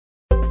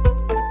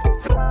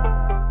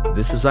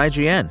This is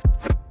IGN.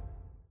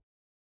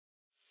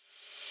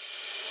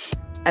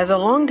 As a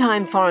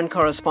longtime foreign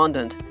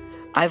correspondent,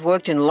 I've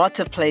worked in lots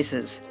of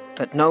places,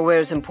 but nowhere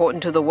as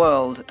important to the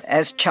world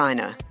as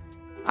China.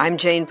 I'm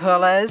Jane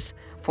Perlez,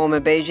 former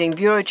Beijing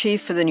bureau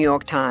chief for the New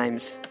York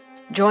Times.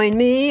 Join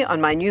me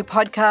on my new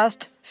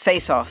podcast,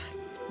 Face Off,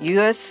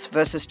 U.S.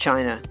 versus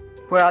China,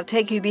 where I'll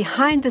take you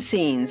behind the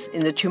scenes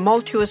in the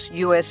tumultuous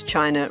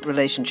U.S.-China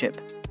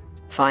relationship.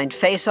 Find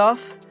Face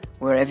Off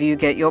wherever you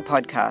get your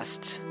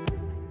podcasts.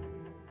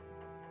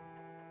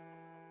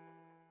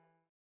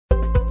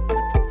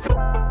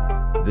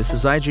 This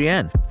is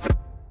IGN.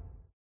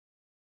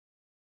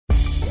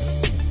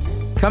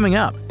 Coming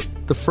up,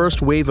 the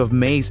first wave of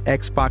May's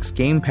Xbox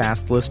Game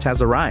Pass list has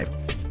arrived.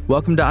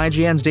 Welcome to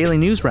IGN's Daily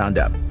News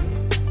Roundup.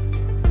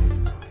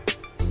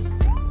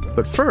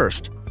 But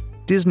first,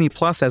 Disney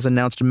Plus has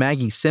announced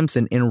Maggie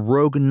Simpson in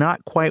Rogue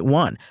Not Quite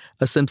One,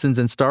 a Simpsons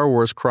and Star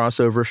Wars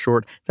crossover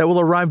short that will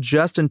arrive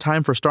just in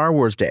time for Star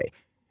Wars Day.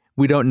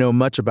 We don't know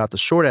much about the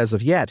short as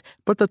of yet,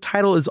 but the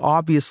title is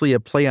obviously a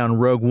play on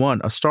Rogue One,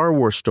 a Star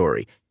Wars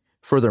story.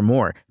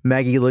 Furthermore,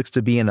 Maggie looks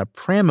to be in a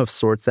pram of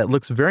sorts that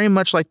looks very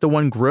much like the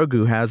one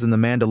Grogu has in The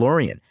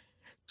Mandalorian.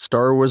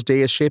 Star Wars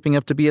Day is shaping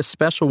up to be a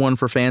special one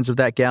for fans of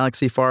that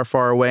galaxy far,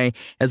 far away,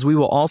 as we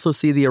will also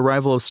see the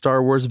arrival of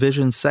Star Wars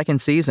Vision's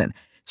second season,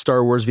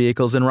 Star Wars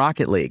Vehicles in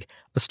Rocket League,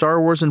 a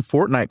Star Wars and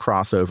Fortnite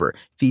crossover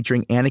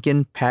featuring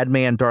Anakin, Padme,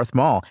 and Darth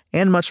Maul,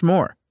 and much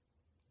more.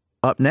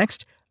 Up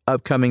next,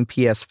 upcoming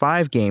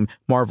PS5 game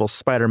Marvel's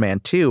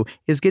Spider-Man 2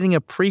 is getting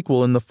a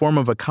prequel in the form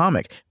of a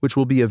comic, which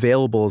will be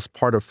available as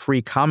part of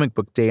Free Comic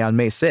Book Day on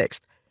May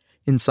 6th.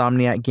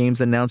 Insomniac Games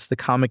announced the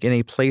comic in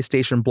a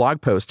PlayStation blog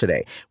post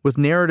today, with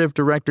narrative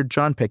director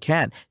John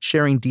Paquette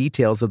sharing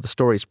details of the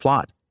story's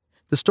plot.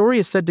 The story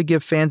is said to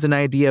give fans an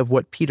idea of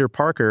what Peter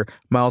Parker,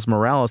 Miles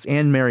Morales,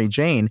 and Mary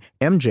Jane,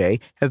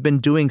 MJ, have been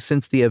doing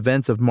since the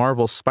events of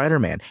Marvel's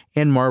Spider-Man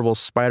and Marvel's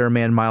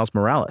Spider-Man Miles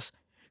Morales.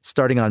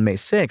 Starting on May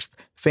 6th,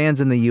 fans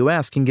in the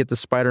U.S. can get the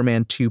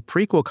Spider-Man 2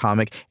 prequel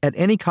comic at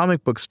any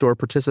comic book store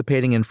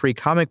participating in Free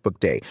Comic Book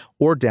Day,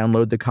 or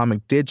download the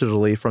comic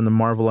digitally from the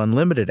Marvel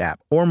Unlimited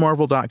app or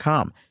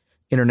Marvel.com.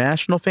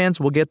 International fans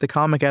will get the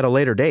comic at a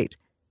later date.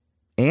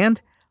 And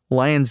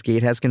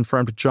Lionsgate has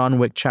confirmed John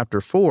Wick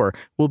Chapter 4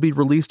 will be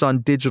released on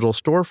digital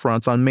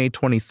storefronts on May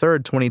 23,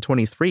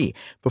 2023,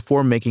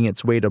 before making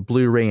its way to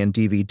Blu-ray and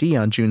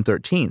DVD on June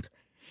 13th.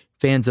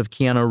 Fans of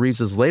Keanu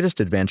Reeves'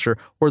 latest adventure,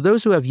 or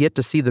those who have yet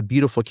to see the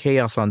beautiful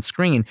chaos on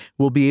screen,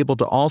 will be able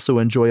to also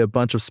enjoy a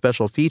bunch of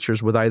special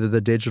features with either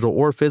the digital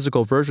or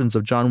physical versions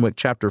of John Wick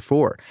Chapter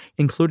 4,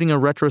 including a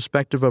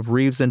retrospective of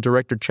Reeves and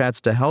director Chad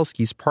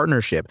Stahelski's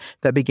partnership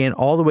that began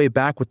all the way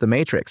back with The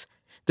Matrix.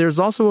 There's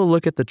also a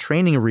look at the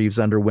training Reeves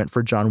underwent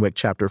for John Wick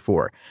Chapter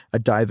 4, a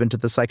dive into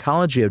the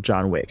psychology of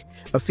John Wick,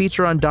 a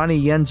feature on Donnie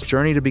Yen's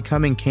journey to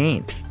becoming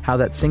Kane, how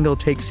that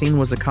single-take scene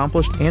was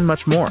accomplished, and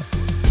much more.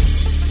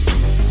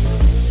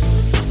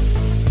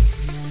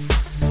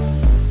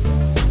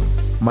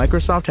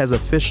 Microsoft has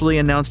officially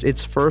announced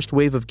its first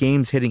wave of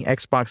games hitting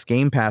Xbox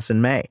Game Pass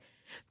in May.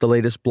 The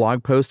latest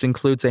blog post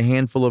includes a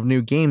handful of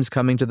new games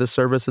coming to the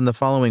service in the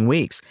following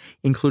weeks,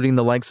 including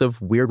the likes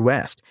of Weird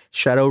West,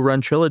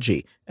 Shadowrun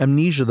Trilogy,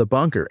 Amnesia the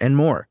Bunker, and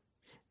more.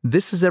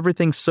 This is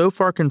everything so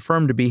far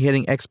confirmed to be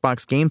hitting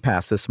Xbox Game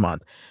Pass this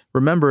month.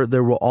 Remember,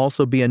 there will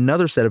also be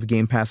another set of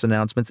Game Pass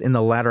announcements in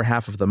the latter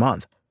half of the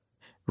month.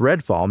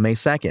 Redfall, May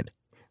 2nd.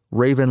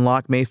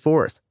 Ravenlock, May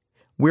 4th.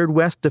 Weird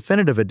West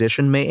Definitive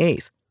Edition, May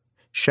 8th.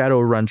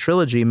 Shadowrun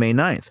Trilogy, May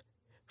 9th.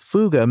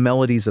 Fuga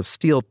Melodies of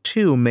Steel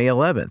 2, May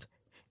 11th.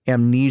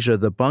 Amnesia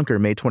the Bunker,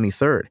 May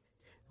 23rd.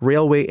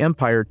 Railway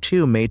Empire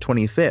 2, May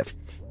 25th.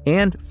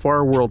 And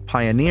Far World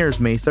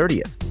Pioneers, May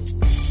 30th.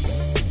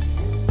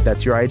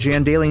 That's your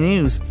IGN Daily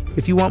News.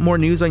 If you want more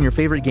news on your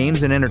favorite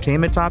games and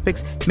entertainment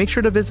topics, make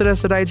sure to visit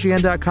us at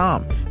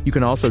IGN.com. You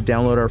can also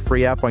download our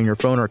free app on your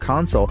phone or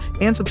console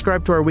and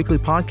subscribe to our weekly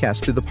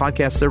podcast through the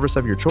podcast service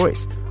of your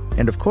choice.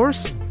 And of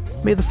course,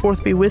 may the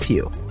 4th be with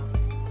you.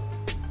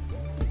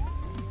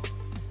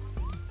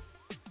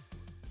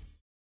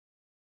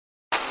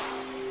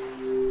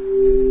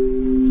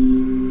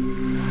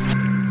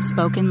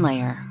 Spoken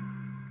Layer.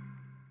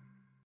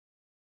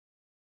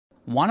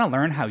 Want to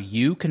learn how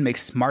you can make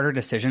smarter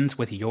decisions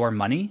with your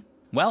money?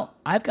 Well,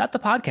 I've got the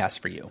podcast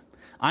for you.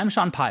 I'm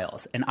Sean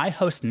Piles, and I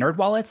host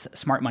NerdWallet's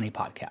Smart Money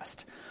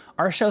Podcast.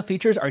 Our show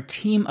features our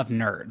team of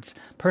nerds,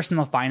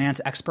 personal finance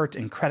experts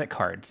in credit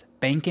cards,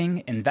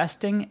 banking,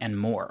 investing, and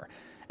more.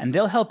 And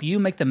they'll help you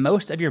make the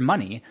most of your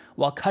money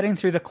while cutting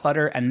through the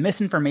clutter and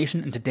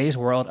misinformation in today's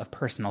world of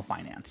personal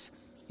finance.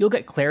 You'll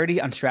get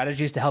clarity on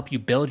strategies to help you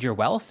build your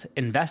wealth,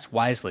 invest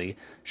wisely,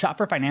 shop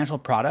for financial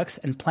products,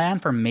 and plan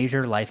for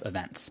major life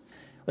events.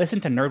 Listen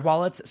to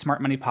NerdWallet's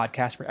Smart Money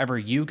Podcast wherever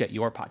you get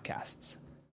your podcasts.